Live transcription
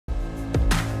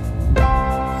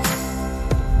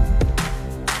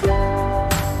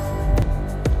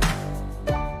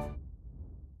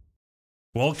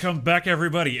Welcome back,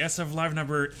 everybody. SF Live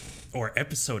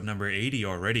episode number 80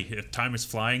 already. Time is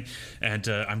flying, and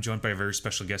I'm joined by a very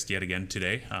special guest yet again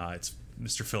today. It's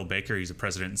Mr. Phil Baker. He's the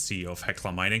president and CEO of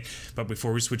Hecla Mining. But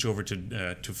before we switch over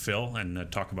to Phil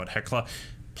and talk about Hecla,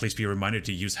 please be reminded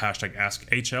to use hashtag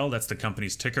AskHL. That's the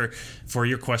company's ticker for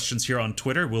your questions here on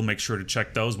Twitter. We'll make sure to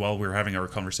check those while we're having our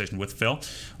conversation with Phil.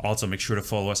 Also, make sure to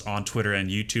follow us on Twitter and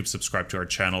YouTube, subscribe to our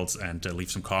channels, and leave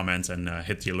some comments and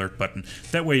hit the alert button.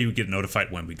 That way you get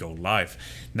notified when we go live.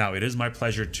 Now, it is my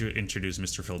pleasure to introduce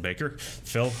Mr. Phil Baker.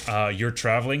 Phil, you're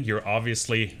traveling. You're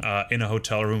obviously in a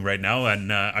hotel room right now,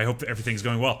 and I hope everything's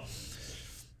going well.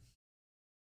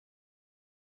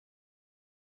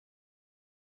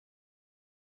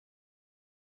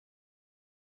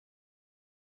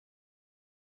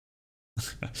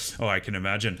 Oh, I can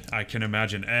imagine. I can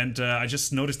imagine. And I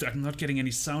just noticed I'm not getting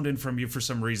any sound in from you for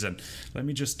some reason. Let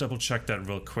me just double check that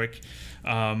real quick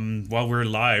while we're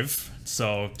live.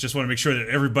 So just want to make sure that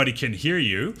everybody can hear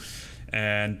you.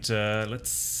 And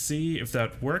let's see if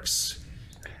that works.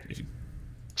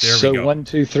 There we go. 1,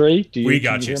 2, 3. We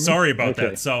got you. Sorry about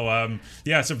that. So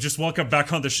yeah, so just welcome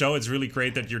back on the show. It's really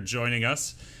great that you're joining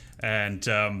us. And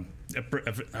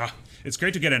it's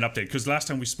great to get an update because last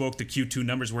time we spoke, the Q2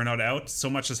 numbers were not out. So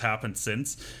much has happened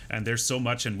since, and there's so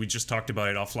much, and we just talked about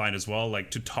it offline as well, like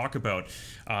to talk about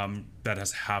that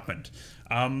has happened.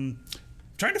 Trying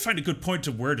to find a good point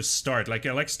to where to start. Like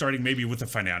I like starting maybe with the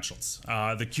financials,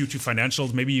 the Q2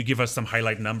 financials. Maybe you give us some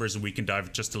highlight numbers, and we can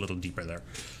dive just a little deeper there.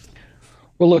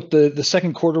 Well, look, the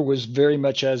second quarter was very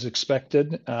much as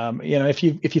expected. If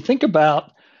you think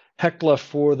about Hecla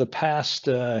for the past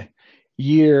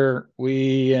year,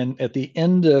 and at the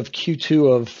end of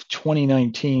Q2 of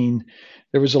 2019,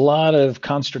 there was a lot of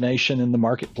consternation in the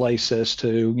marketplace as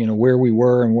to where we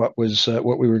were and what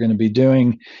we were going to be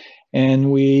doing,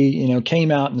 and we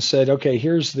came out and said, okay,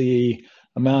 here's the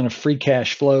amount of free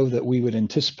cash flow that we would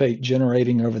anticipate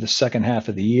generating over the second half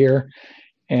of the year,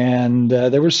 and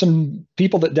there were some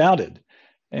people that doubted.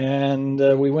 And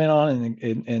we went on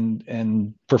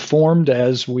and performed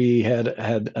as we had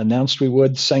announced we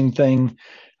would. Same thing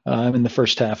in the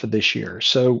first half of this year.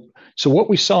 So what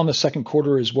we saw in the second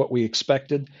quarter is what we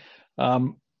expected.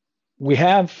 We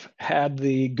have had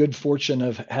the good fortune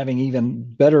of having even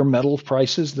better metal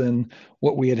prices than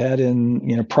what we had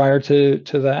in prior to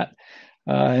that.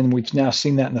 And we've now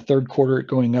seen that in the third quarter, it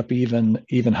going up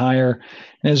even higher.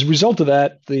 And as a result of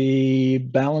that, the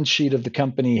balance sheet of the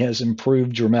company has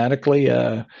improved dramatically.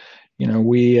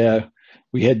 We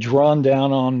had drawn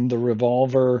down on the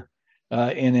revolver as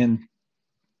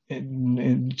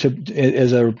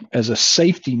a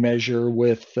safety measure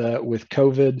with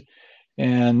COVID,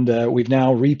 and we've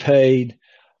now repaid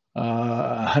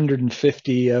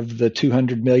 150 of the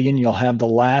 200 million. You'll have the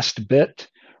last bit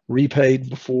repaid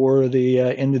before the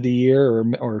end of the year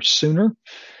or sooner.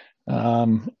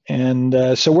 So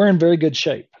we're in very good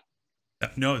shape.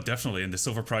 No, definitely. And the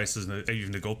silver prices and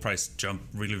even the gold price jump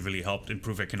really helped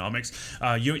improve economics.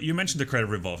 You mentioned the credit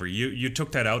revolver. You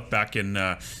took that out back in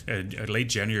late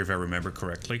January, if I remember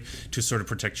correctly, to sort of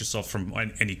protect yourself from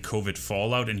any COVID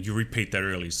fallout, and you repaid that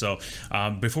early. So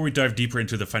before we dive deeper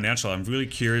into the financial, I'm really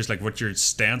curious, like what your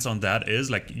stance on that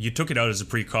is. Like you took it out as a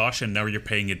precaution, now you're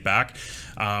paying it back.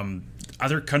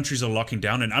 Other countries are locking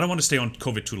down, and I don't want to stay on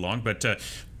COVID too long, but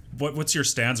what's your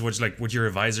stance? What your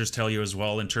advisors tell you as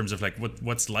well in terms of like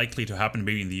what's likely to happen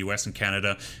maybe in the US and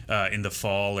Canada in the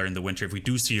fall or in the winter if we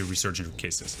do see a resurgence of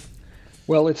cases?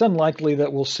 Well, it's unlikely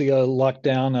that we'll see a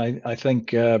lockdown. I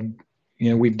think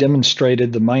we've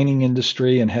demonstrated, the mining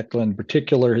industry and Hecla in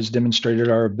particular has demonstrated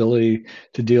our ability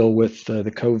to deal with the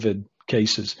COVID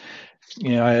cases.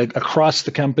 Across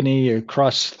the company,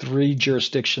 across 3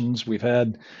 jurisdictions, we've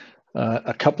had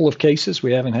a couple of cases.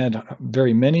 We haven't had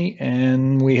very many,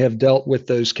 and we have dealt with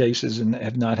those cases and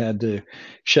have not had to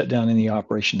shut down any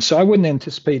operations. So I wouldn't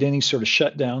anticipate any sort of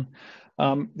shutdown.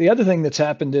 The other thing that's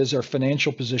happened is our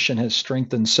financial position has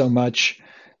strengthened so much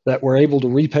that we're able to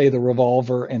repay the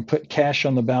revolver and put cash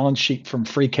on the balance sheet from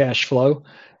free cash flow.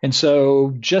 And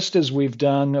so just as we've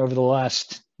done over the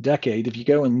last decade, if you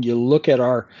go and you look at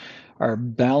our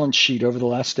balance sheet over the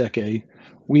last decade,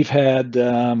 we've had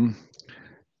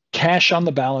cash on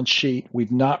the balance sheet.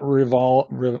 We've not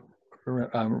relied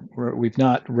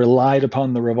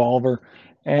upon the revolver,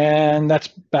 and that's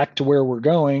back to where we're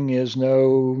going. Is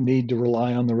no need to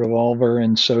rely on the revolver.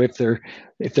 And so if there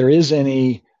is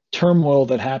any turmoil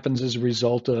that happens as a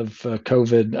result of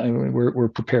COVID, we're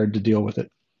prepared to deal with it.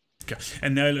 Okay.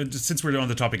 And since we're on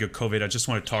the topic of COVID, I just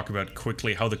want to talk about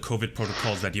quickly how the COVID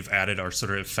protocols that you've added are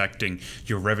sort of affecting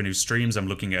your revenue streams. I'm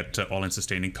looking at all-in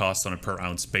sustaining costs on a per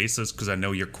ounce basis because I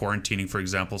know you're quarantining, for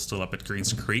example, still up at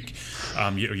Greens Creek.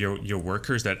 Your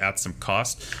workers, that adds some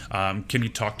cost. Can you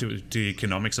talk to the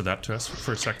economics of that to us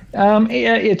for a second?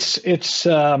 Yeah,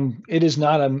 it is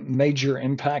not a major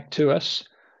impact to us.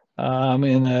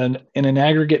 In an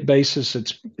aggregate basis,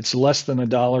 it's less than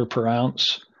 $1 per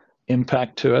ounce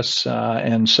impact to us,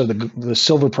 and so the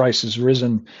silver price has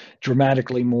risen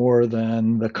dramatically more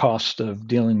than the cost of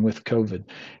dealing with COVID.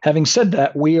 Having said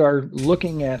that, we are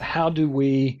looking at how do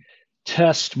we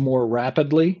test more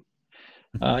rapidly.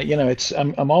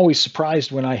 I'm always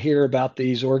surprised when I hear about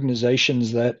these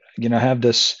organizations that have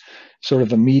this sort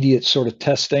of immediate sort of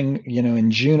testing.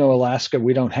 In Juneau, Alaska,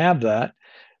 we don't have that.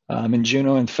 In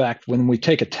Juneau, in fact, when we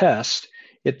take a test,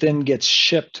 it then gets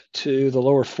shipped to the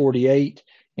lower 48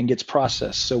 and gets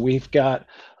processed. So we've got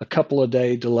a couple of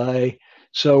day delay.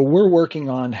 So we're working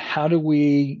on how do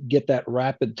we get that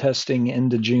rapid testing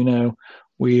into Juneau.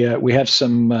 We have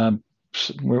some.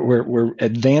 We're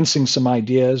advancing some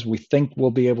ideas. We think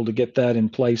we'll be able to get that in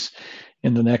place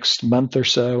in the next month or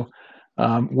so.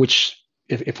 Which,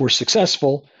 if we're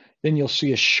successful, then you'll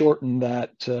see us shorten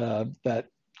that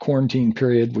quarantine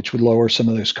period, which would lower some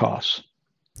of those costs.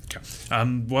 Okay.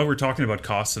 While we're talking about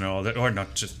costs and all that, or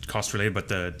not just cost related, but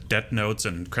the debt notes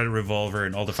and credit revolver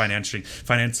and all the financial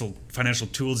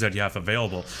tools that you have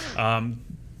available,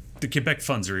 the Quebec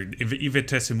funds, or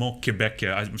Investissement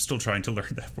Québec, I'm still trying to learn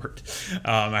that word.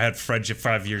 I had French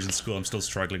 5 years in school. I'm still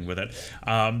struggling with it.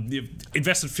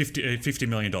 Invested $50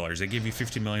 million. They gave you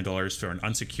 $50 million for an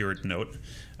unsecured note.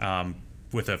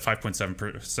 With a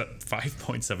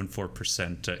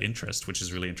 5.74% interest, which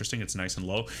is really interesting. It's nice and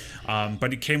low.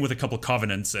 But it came with a couple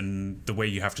covenants and the way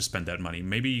you have to spend that money.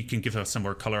 Maybe you can give us some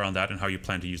more color on that and how you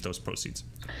plan to use those proceeds.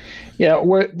 Yeah,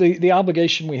 the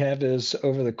obligation we have is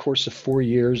over the course of 4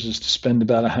 years is to spend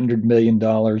about $100 million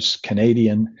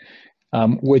Canadian,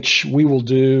 which we will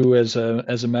do as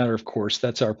a matter of course.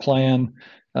 That's our plan.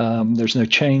 There's no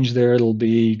change there. It'll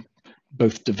be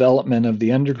both development of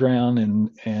the underground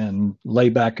and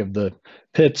layback of the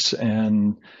pits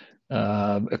and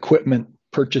equipment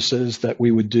purchases that we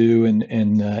would do in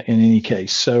any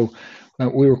case. So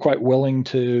we were quite willing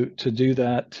to do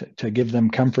that, to give them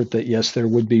comfort that yes, there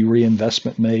would be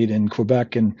reinvestment made in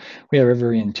Quebec, and we have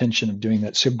every intention of doing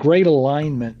that. So great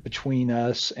alignment between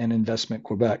us and Investment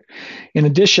Quebec. In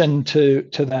addition to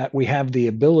that, we have the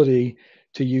ability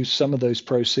to use some of those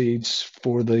proceeds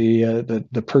for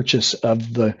the purchase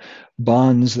of the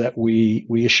bonds that we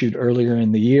issued earlier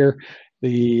in the year.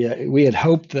 We had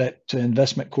hoped that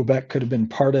Investment Quebec could have been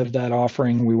part of that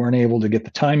offering. We weren't able to get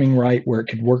the timing right where it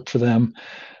could work for them.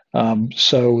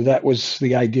 So that was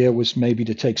the idea, was maybe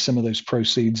to take some of those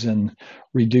proceeds and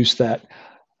reduce that.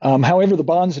 However, the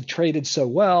bonds have traded so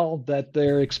well that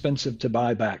they're expensive to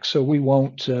buy back. So we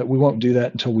won't do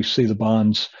that until we see the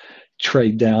bonds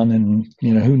trade down, and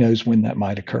who knows when that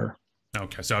might occur.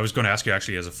 Okay, so I was going to ask you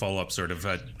actually as a follow-up, sort of,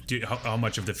 how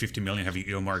much of the $50 million have you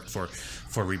earmarked for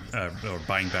or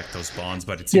buying back those bonds?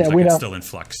 But it seems like it's still in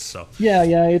flux. So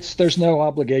there's no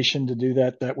obligation to do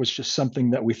that. That was just something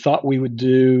that we thought we would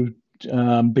do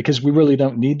because we really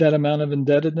don't need that amount of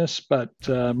indebtedness. But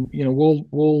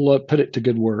we'll put it to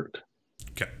good work.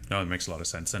 Okay, no, it makes a lot of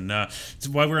sense. And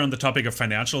while we're on the topic of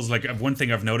financials, like one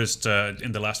thing I've noticed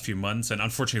in the last few months, and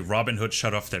unfortunately Robinhood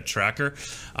shut off their tracker.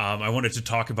 I wanted to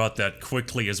talk about that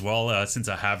quickly as well, since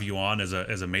I have you on as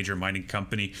a major mining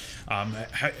company.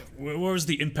 What was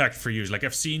the impact for you? Like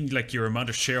I've seen like your amount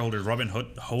of shareholders,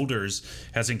 Robinhood holders,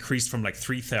 has increased from like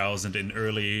 3,000 in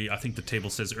I think the table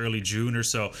says early June or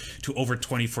so, to over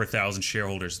 24,000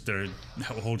 shareholders that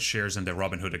hold shares in their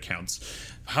Robinhood accounts.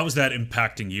 How is that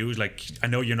impacting you? Like, I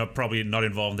know you're probably not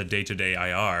involved in the day-to-day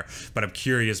IR, but I'm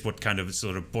curious what kind of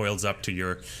sort of boils up to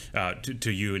your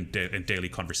to you in daily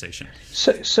conversation.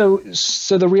 So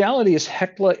the reality is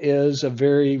Hecla is a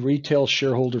very retail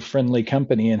shareholder-friendly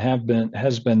company and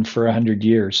has been for 100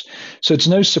 years. So it's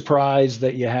no surprise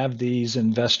that you have these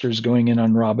investors going in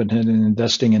on Robinhood and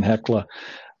investing in Hecla,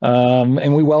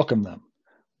 and we welcome them.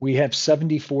 We have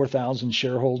 74,000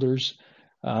 shareholders.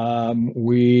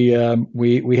 We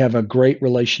have a great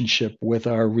relationship with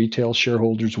our retail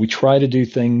shareholders. We try to do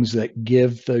things that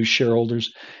give those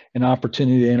shareholders an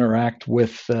opportunity to interact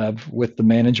with the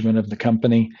management of the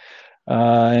company.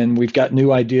 And we've got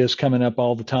new ideas coming up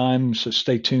all the time, so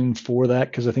stay tuned for that,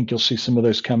 because I think you'll see some of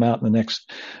those come out in the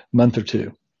next month or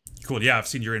two. Cool. Yeah, I've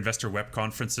seen your investor web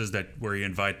conferences where you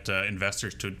invite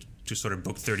investors to to sort of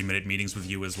book 30-minute meetings with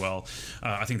you as well.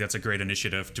 I think that's a great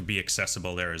initiative to be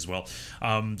accessible there as well.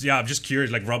 Yeah, I'm just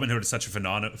curious, like Robinhood is such a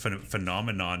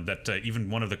phenomenon that even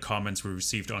one of the comments we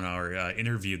received on our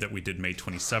interview that we did May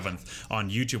 27th on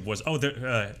YouTube was, oh,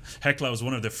 Hecla was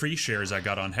one of the free shares I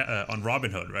got on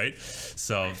Robinhood, right?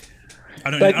 So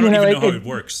I don't even know how it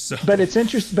works. So. But it's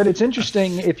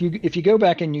interesting if you go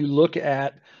back and you look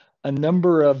at a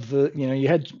number of the,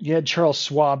 you had Charles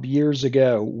Schwab years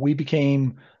ago. We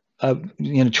became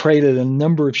traded a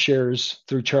number of shares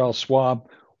through Charles Schwab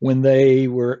when they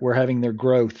were having their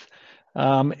growth.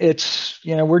 It's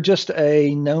we're just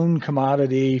a known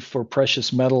commodity for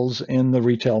precious metals in the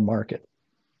retail market.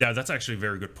 Yeah, that's actually a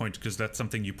very good point, because that's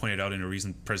something you pointed out in a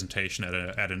recent presentation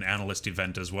at an analyst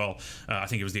event as well. I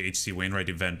think it was the H.C. Wainwright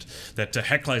event, that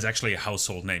Hecla is actually a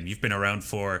household name. You've been around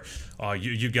for,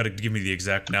 you got to give me the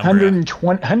exact number.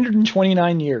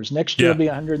 129 years. Next year will be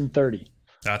 130.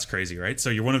 That's crazy, right?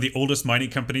 So you're one of the oldest mining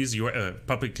companies. You are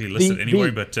publicly listed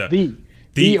but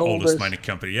the oldest mining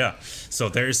company, yeah. So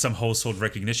there is some household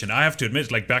recognition. I have to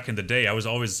admit, like back in the day, I was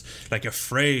always like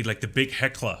afraid, like the big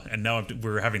Hecla, and now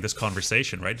we're having this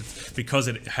conversation, right? It's because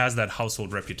it has that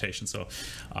household reputation. So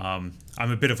I'm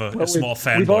a bit of a small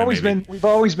fanboy. We've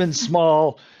always been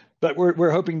small, but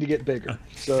we're hoping to get bigger.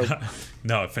 So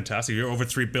no, fantastic. You're over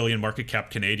 3 billion market cap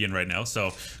Canadian right now,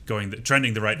 so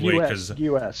trending the right way, because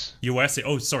US.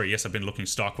 Oh, sorry. Yes, I've been looking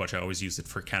Stockwatch. I always use it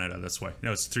for Canada. That's why.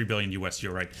 No, it's 3 billion US.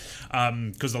 You're right.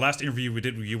 Because the last interview we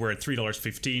did, you were at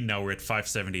 $3.15. Now we're at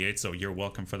 $5.78. So you're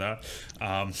welcome for that.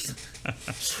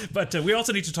 But we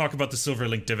also need to talk about the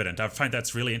Silverlink dividend. I find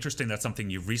that's really interesting. That's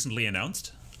something you've recently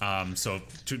announced. So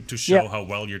to show how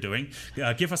well you're doing,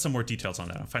 give us some more details on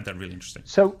that. I find that really interesting.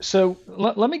 So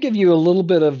let me give you a little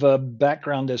bit of a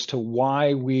background as to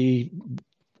why we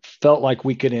felt like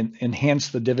we could enhance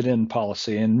the dividend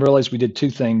policy, and realize we did two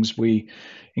things. We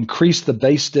increased the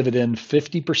base dividend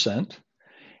 50%,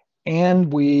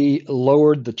 and we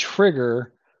lowered the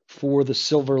trigger for the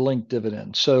Silverlink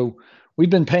dividend. So we've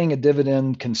been paying a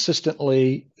dividend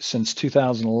consistently since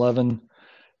 2011.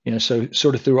 So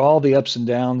sort of through all the ups and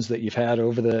downs that you've had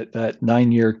over that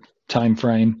 9-year time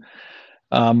frame.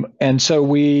 And so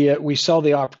we saw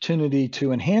the opportunity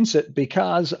to enhance it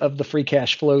because of the free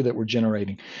cash flow that we're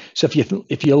generating. So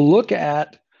if you look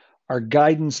at our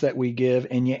guidance that we give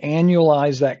and you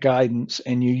annualize that guidance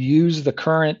and you use the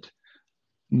current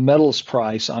metals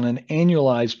price on an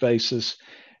annualized basis,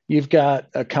 you've got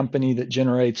a company that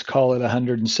generates, call it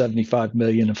 $175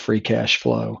 million of free cash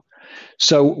flow.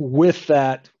 So with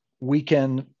that, we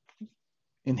can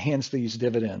enhance these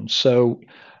dividends. So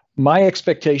my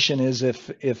expectation is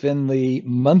if in the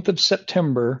month of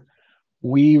September,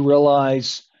 we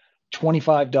realize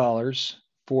 $25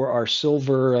 for our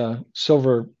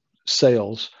silver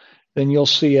sales, then you'll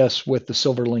see us with the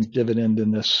Silverlink dividend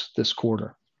in this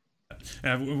quarter.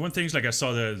 One thing is, like, I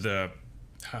saw the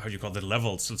how do you call the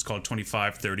levels? Let's call it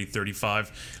 25, 30,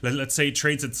 35. Let's say it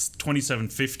trades at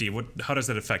 27.50. How does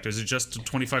that affect? Is it just a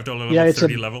 $25 level, yeah,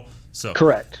 30 level? So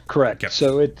correct. Okay.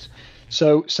 So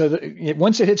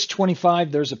once it hits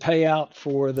 25, there's a payout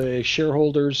for the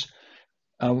shareholders,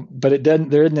 but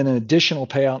there isn't an additional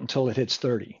payout until it hits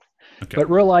 30. Okay. But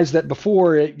realize that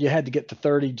before you had to get to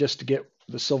 30 just to get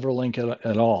the Silverlink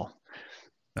at all.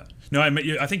 No,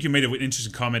 I think you made an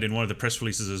interesting comment in one of the press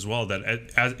releases as well, that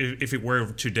if it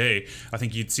were today, I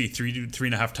think you'd see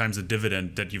 3.5 times the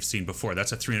dividend that you've seen before.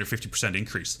 That's a 350%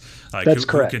 increase. That's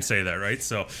correct. Who can say that, right?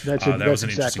 So that was an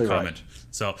exactly interesting comment.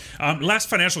 So last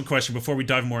financial question before we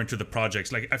dive more into the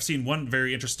projects. Like, I've seen one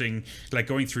very interesting, like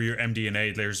going through your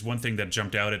MD&A, there's one thing that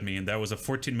jumped out at me, and that was a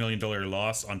 $14 million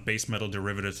loss on base metal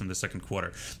derivatives in the second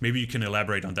quarter. Maybe you can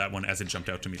elaborate on that one, as it jumped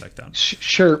out to me like that.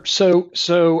 Sure. So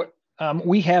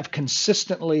we have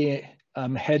consistently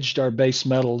hedged our base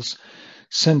metals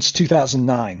since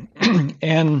 2009.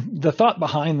 And the thought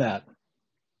behind that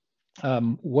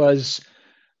was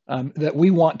that we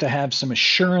want to have some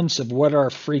assurance of what our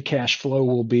free cash flow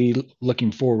will be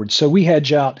looking forward. So we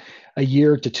hedge out a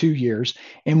year to 2 years,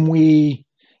 and we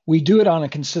do it on a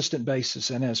consistent basis.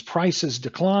 And as prices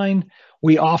decline,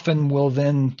 we often will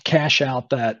then cash out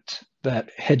that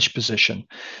hedge position.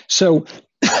 So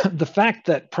the fact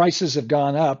that prices have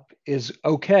gone up is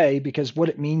okay, because what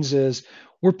it means is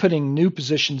we're putting new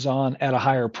positions on at a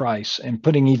higher price and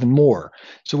putting even more.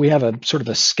 So we have a sort of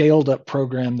a scaled up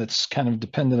program that's kind of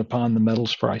dependent upon the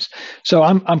metals price. So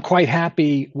I'm quite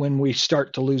happy when we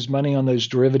start to lose money on those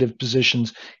derivative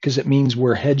positions, because it means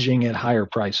we're hedging at higher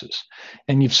prices.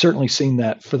 And you've certainly seen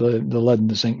that for the lead and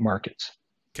the zinc markets.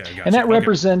 Okay, gotcha. And that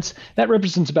represents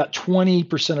about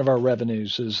 20% of our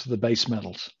revenues is the base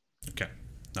metals. Okay.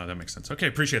 No, that makes sense. Okay,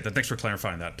 appreciate that. Thanks for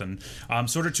clarifying that. And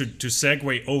sort of to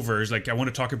segue over, is like I want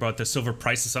to talk about the silver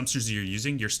price assumptions you're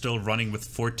using. You're still running with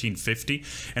 1450,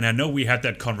 and I know we had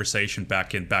that conversation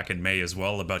back in May as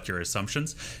well about your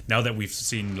assumptions. Now that we've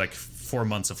seen like 4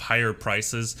 months of higher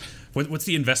prices, what's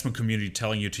the investment community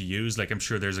telling you to use? Like I'm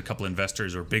sure there's a couple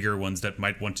investors or bigger ones that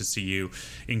might want to see you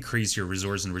increase your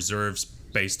resource and reserves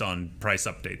based on price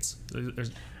updates.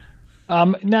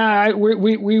 No,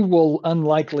 we will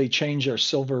unlikely change our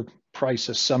silver price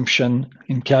assumption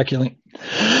in calculating.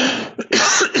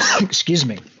 Excuse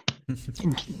me.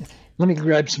 Let me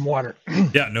grab some water.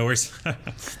 Yeah, no worries.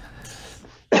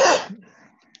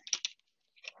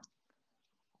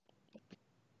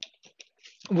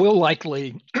 We'll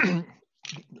likely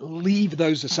leave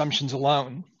those assumptions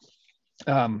alone,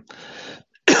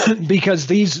 because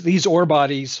these ore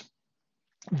bodies,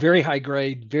 very high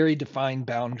grade, very defined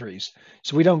boundaries.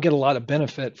 So we don't get a lot of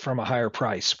benefit from a higher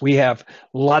price. We have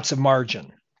lots of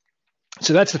margin.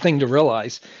 So that's the thing to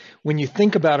realize. When you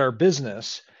think about our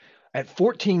business, at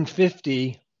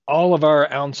 1450, all of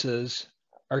our ounces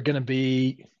are going to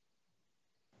be.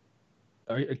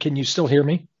 Can you still hear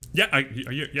me? Yeah,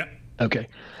 yeah. Okay.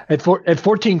 At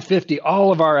 1450,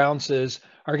 all of our ounces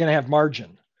are going to have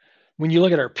margin. When you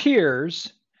look at our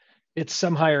peers, it's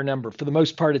some higher number. For the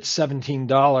most part, it's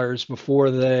 $17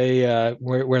 before they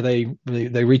where they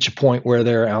reach a point where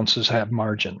their ounces have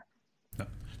margin.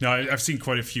 Now, I've seen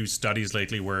quite a few studies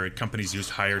lately where companies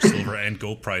used higher silver and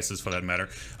gold prices for that matter.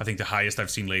 I think the highest I've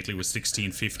seen lately was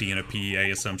 1650 in a PEA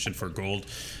assumption for gold.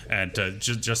 And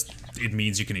just it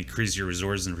means you can increase your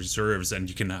resources and reserves and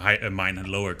you can mine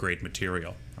lower grade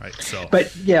material. Right. So, but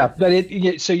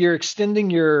so you're extending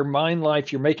your mine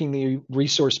life, you're making the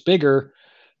resource bigger,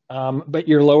 but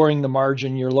you're lowering the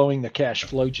margin, you're lowering the cash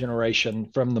flow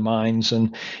generation from the mines.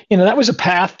 And, that was a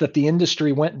path that the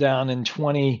industry went down in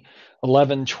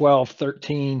 2011, 12,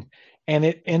 13, and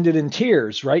it ended in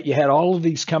tears, right? You had all of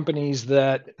these companies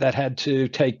that had to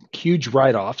take huge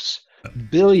write-offs,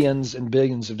 billions and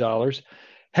billions of dollars.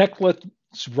 Hecla's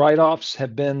write-offs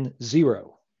have been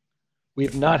zero. We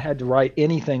have not had to write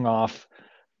anything off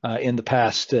in the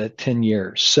past 10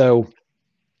 years. So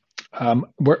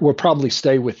we'll probably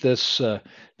stay with this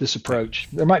approach.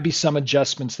 There might be some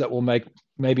adjustments that we'll make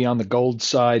maybe on the gold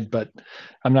side, but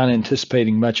I'm not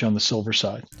anticipating much on the silver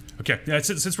side. Okay, yeah.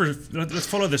 Let's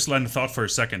follow this line of thought for a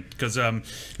second, because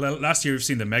last year we've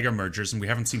seen the mega mergers and we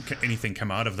haven't seen anything come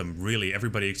out of them really.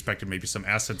 Everybody expected maybe some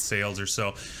asset sales or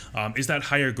so. Is that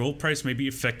higher gold price maybe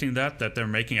affecting that they're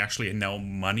making actually now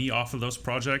money off of those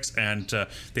projects, and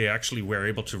they actually were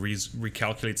able to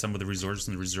recalculate some of the resources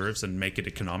and reserves and make it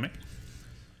economic?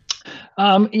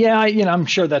 Yeah, I'm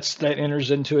sure that enters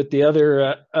into it. The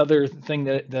other thing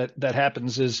that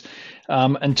happens is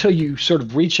until you sort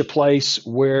of reach a place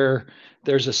where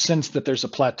there's a sense that there's a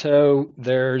plateau,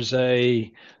 there's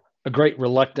a great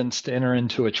reluctance to enter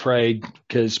into a trade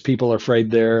because people are afraid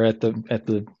they're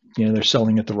they're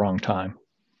selling at the wrong time.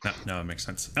 No, it makes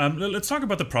sense. Let's talk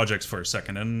about the projects for a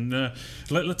second, and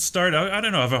let's start. I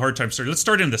don't know. I have a hard time starting. Let's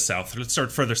start in the south. Let's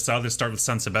start further south. Let's start with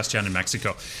San Sebastian in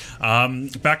Mexico.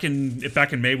 Back in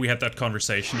May, we had that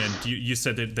conversation, and you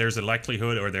said that there's a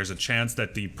likelihood or there's a chance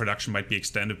that the production might be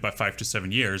extended by 5 to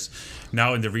 7 years.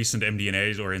 Now, in the recent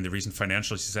MD&As or in the recent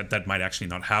financials, you said that might actually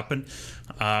not happen.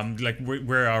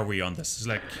 Where are we on this?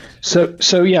 So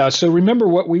remember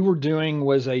what we were doing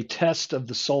was a test of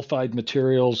the sulfide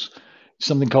materials,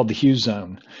 something called the hue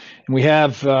zone, and we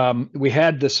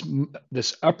had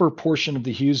this upper portion of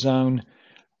the hue zone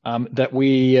that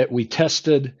we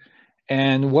tested,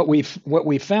 and what we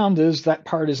found is that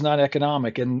part is not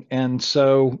economic, and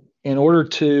so in order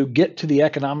to get to the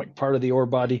economic part of the ore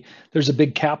body, there's a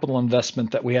big capital investment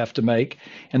that we have to make,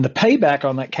 and the payback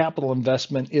on that capital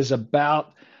investment is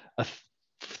about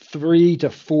 3 to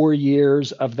 4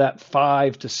 years of that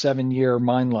 5 to 7 year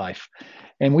mine life.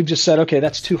 And we've just said, okay,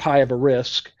 that's too high of a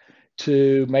risk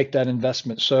to make that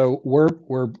investment. So we're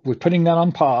putting that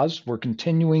on pause. We're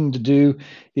continuing to do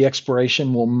the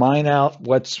exploration. We'll mine out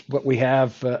what we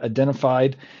have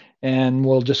identified, and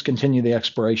we'll just continue the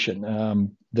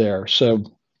exploration there. So,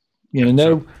 we're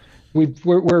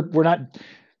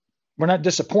not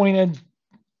disappointed.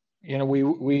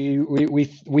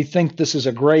 We think this is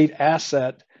a great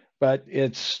asset, but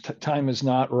time is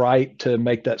not right to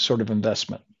make that sort of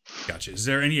investment. Gotcha. Is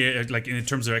there any, in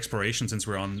terms of exploration, since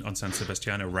we're on San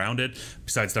Sebastian around it,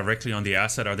 besides directly on the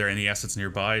asset, are there any assets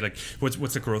nearby?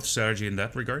 What's the growth strategy in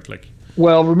that regard?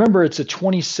 Well, remember, it's a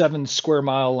 27 square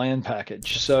mile land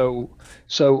package. So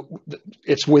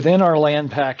it's within our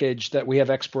land package that we have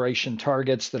exploration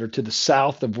targets that are to the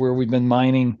south of where we've been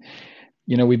mining.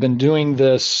 We've been doing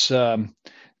this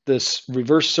this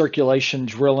reverse circulation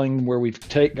drilling where we've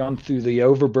gone through the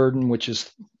overburden, which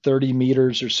is 30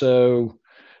 meters or so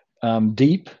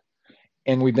deep,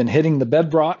 and we've been hitting the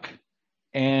bedrock,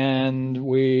 and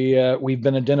we've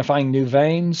been identifying new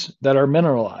veins that are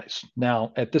mineralized.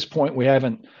 Now, at this point, we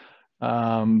haven't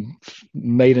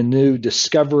made a new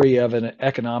discovery of an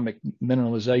economic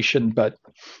mineralization, but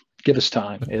give us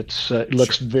time. It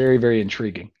looks very, very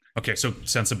intriguing. Okay, so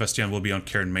San Sebastian will be on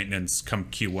care and maintenance come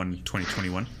Q1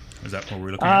 2021. Is that what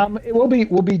we're looking at?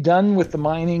 We'll be done with the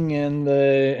mining and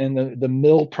the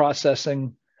mill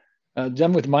processing.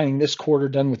 Done with mining this quarter.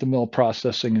 Done with the mill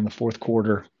processing in the fourth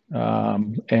quarter.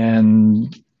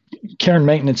 And care and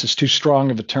maintenance is too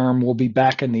strong of a term. We'll be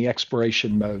back in the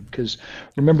exploration mode because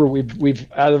remember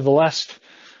we've out of the last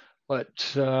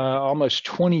almost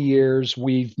 20 years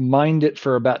we've mined it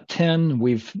for about 10.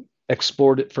 We've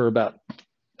explored it for about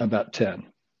 10.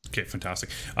 Okay, fantastic.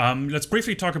 Let's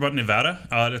briefly talk about Nevada.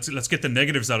 Let's get the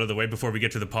negatives out of the way before we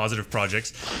get to the positive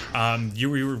projects. You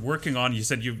were working on. You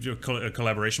said you a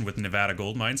collaboration with Nevada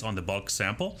Gold Mines on the bulk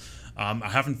sample.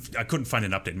 I couldn't find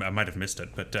an update. I might have missed it,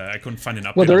 but I couldn't find an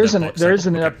update. Well, there isn't an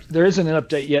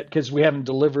update yet because we haven't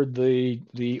delivered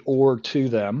the ore to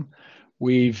them.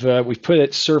 We've put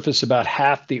at surface about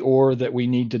half the ore that we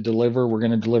need to deliver. We're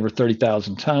going to deliver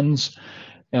 30,000 tons.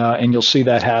 And you'll see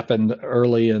that happen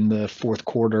early in the fourth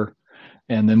quarter.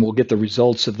 And then we'll get the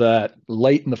results of that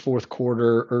late in the fourth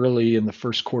quarter, early in the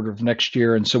first quarter of next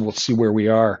year. And so we'll see where we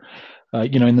are.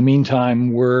 In the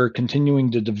meantime, we're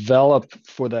continuing to develop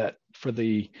for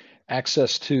the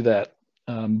access to that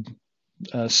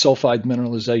sulfide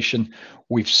mineralization.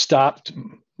 We've stopped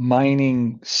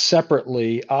mining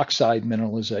separately oxide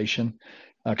mineralization.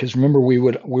 Because remember, we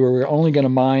were only going to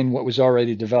mine what was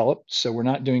already developed, so we're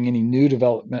not doing any new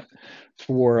development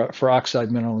for oxide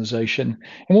mineralization, and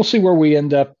we'll see where we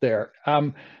end up there.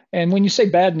 And when you say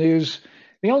bad news,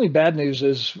 the only bad news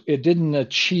is it didn't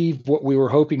achieve what we were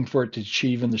hoping for it to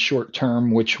achieve in the short term,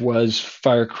 which was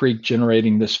Fire Creek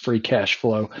generating this free cash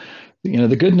flow.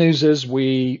 The good news is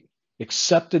we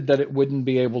accepted that it wouldn't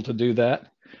be able to do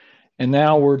that, and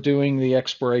now we're doing the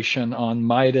exploration on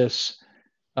Midas.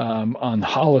 On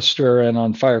Hollister and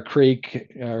on Fire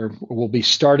Creek, we'll be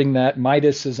starting that.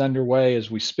 Midas is underway as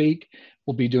we speak.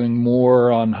 We'll be doing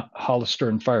more on Hollister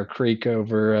and Fire Creek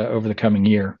over the coming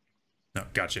year. No,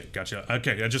 gotcha.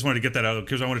 Okay, I just wanted to get that out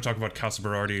because I want to talk about Casa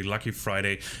Berardi, Lucky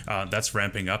Friday. That's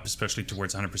ramping up, especially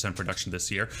towards 100% production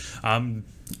this year.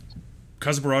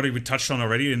 Casa Berardi we touched on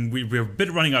already, and we're a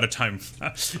bit running out of time.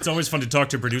 It's always fun to talk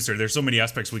to a producer. There's so many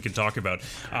aspects we can talk about.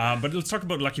 But let's talk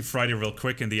about Lucky Friday real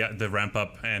quick and the ramp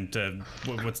up and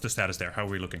what's the status there? How are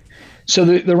we looking? So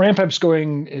the ramp up's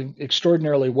going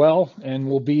extraordinarily well, and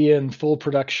we'll be in full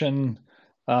production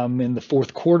in the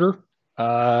fourth quarter.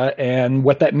 And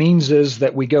what that means is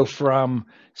that we go from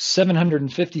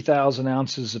 750,000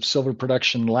 ounces of silver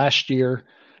production last year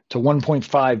to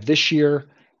 1.5 this year.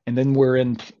 And then we're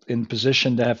in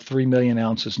position to have 3 million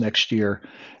ounces next year.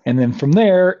 And then from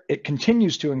there, it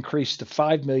continues to increase to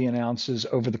 5 million ounces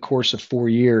over the course of 4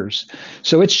 years.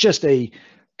 So it's just a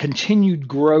continued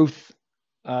growth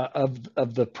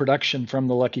of the production from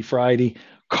the Lucky Friday.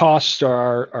 Costs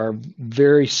are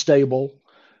very stable.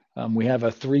 We have a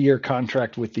 3-year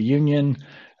contract with the union.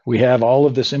 We have all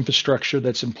of this infrastructure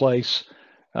that's in place.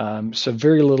 So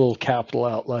very little capital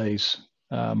outlays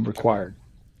required.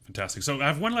 Fantastic. So I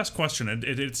have one last question, and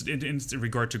it's in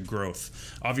regard to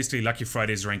growth. Obviously, Lucky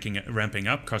Friday is ramping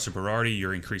up. Casa Berardi,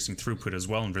 you're increasing throughput as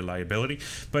well and reliability.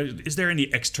 But is there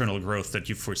any external growth that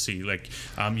you foresee? Like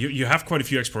you have quite a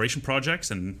few exploration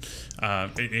projects and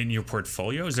in your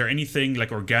portfolio. Is there anything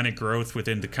like organic growth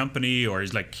within the company, or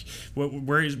is like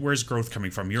where's growth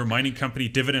coming from? You're a mining company.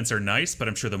 Dividends are nice, but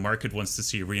I'm sure the market wants to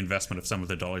see a reinvestment of some of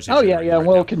the dollars. Oh yeah.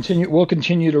 We'll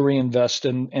continue to reinvest,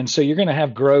 and so you're going to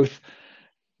have growth.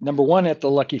 Number one, at the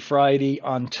Lucky Friday,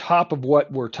 on top of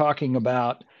what we're talking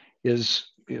about is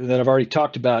that I've already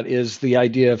talked about is the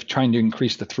idea of trying to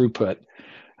increase the throughput.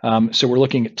 So we're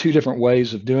looking at 2 different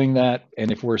ways of doing that,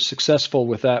 and if we're successful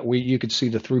with that, you could see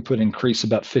the throughput increase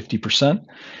about 50%.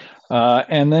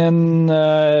 And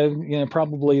then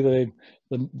probably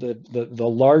the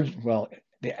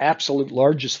absolute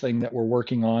largest thing that we're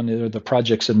working on are the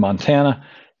projects in Montana.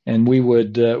 And we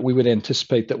would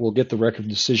anticipate that we'll get the record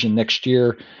decision next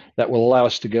year that will allow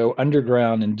us to go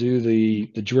underground and do the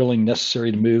drilling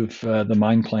necessary to move the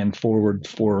mine plan forward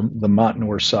for the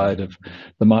Montanore side of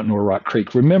the Montanore Rock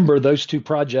Creek. Remember, those 2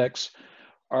 projects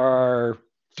are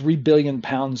 3 billion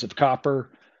pounds of copper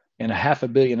and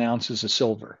 500 million ounces of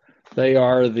silver. They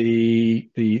are the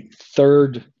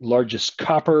 3rd largest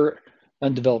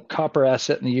undeveloped copper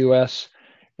asset in the U.S.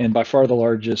 and by far the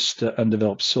largest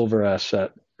undeveloped silver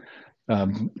asset,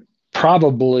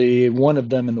 probably one of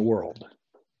them in the world.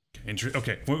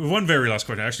 Okay, one very last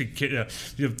question. Actually,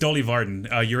 you have Dolly Varden.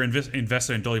 You're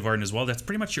invested in Dolly Varden as well. That's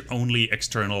pretty much your only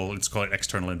external, let's call it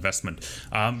external investment.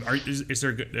 Is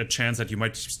there a chance that you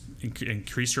might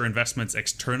increase your investments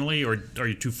externally, or are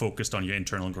you too focused on your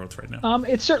internal growth right now?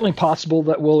 It's certainly possible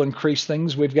that we'll increase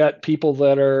things. We've got people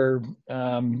that are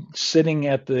sitting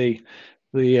at the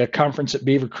conference at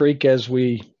Beaver Creek as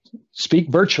we speak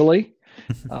virtually.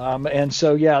 And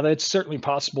so, yeah, that's certainly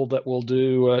possible that we'll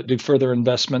do further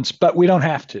investments, but we don't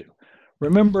have to.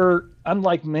 Remember,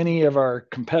 unlike many of our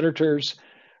competitors,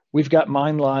 we've got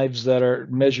mine lives that are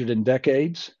measured in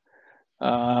decades.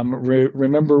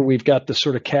 Remember, we've got the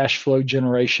sort of cash flow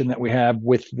generation that we have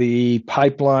with the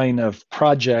pipeline of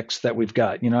projects that we've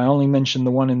got. I only mentioned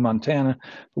the one in Montana,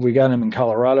 but we got them in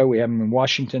Colorado, we have them in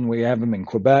Washington, we have them in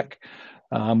Quebec.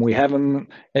 We have them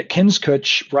at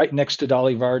Kinskutch right next to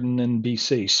Dolly Varden in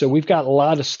BC. So we've got a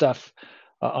lot of stuff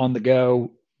on the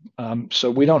go.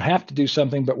 So we don't have to do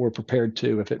something, but we're prepared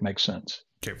to if it makes sense.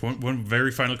 Okay, one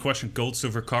very final question. Gold,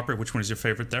 silver, copper, which one is your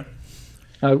favorite there?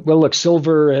 Well, look,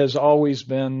 silver has always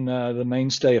been the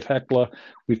mainstay of Hecla.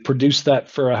 We've produced that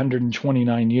for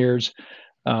 129 years.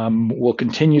 We'll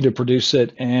continue to produce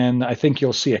it. And I think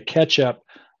you'll see a catch up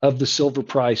of the silver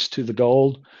price to the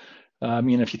gold.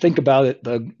 If you think about it,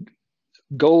 the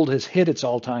gold has hit its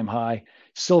all-time high.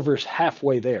 Silver's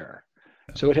halfway there.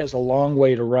 So it has a long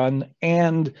way to run.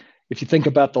 And if you think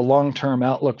about the long-term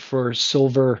outlook for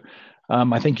silver,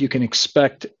 I think you can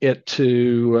expect it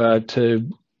to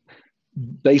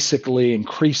basically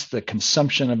increase the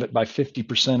consumption of it by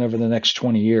 50% over the next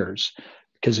 20 years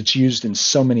because it's used in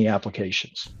so many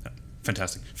applications.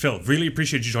 Fantastic. Phil, really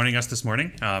appreciate you joining us this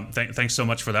morning. Thanks so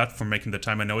much for that, for making the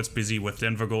time. I know it's busy with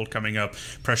Denver Gold coming up,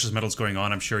 precious metals going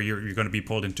on. I'm sure you're going to be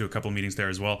pulled into a couple meetings there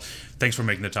as well. Thanks for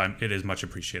making the time. It is much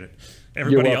appreciated.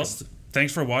 Everybody else,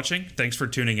 thanks for watching. Thanks for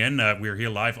tuning in. We're here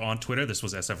live on Twitter. This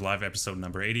was SF Live episode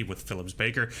number 80 with Phillips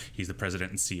Baker. He's the president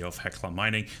and CEO of Hecla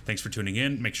Mining. Thanks for tuning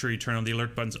in. Make sure you turn on the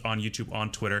alert buttons on YouTube,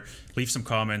 on Twitter. Leave some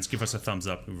comments. Give us a thumbs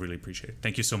up. We really appreciate it.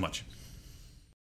 Thank you so much.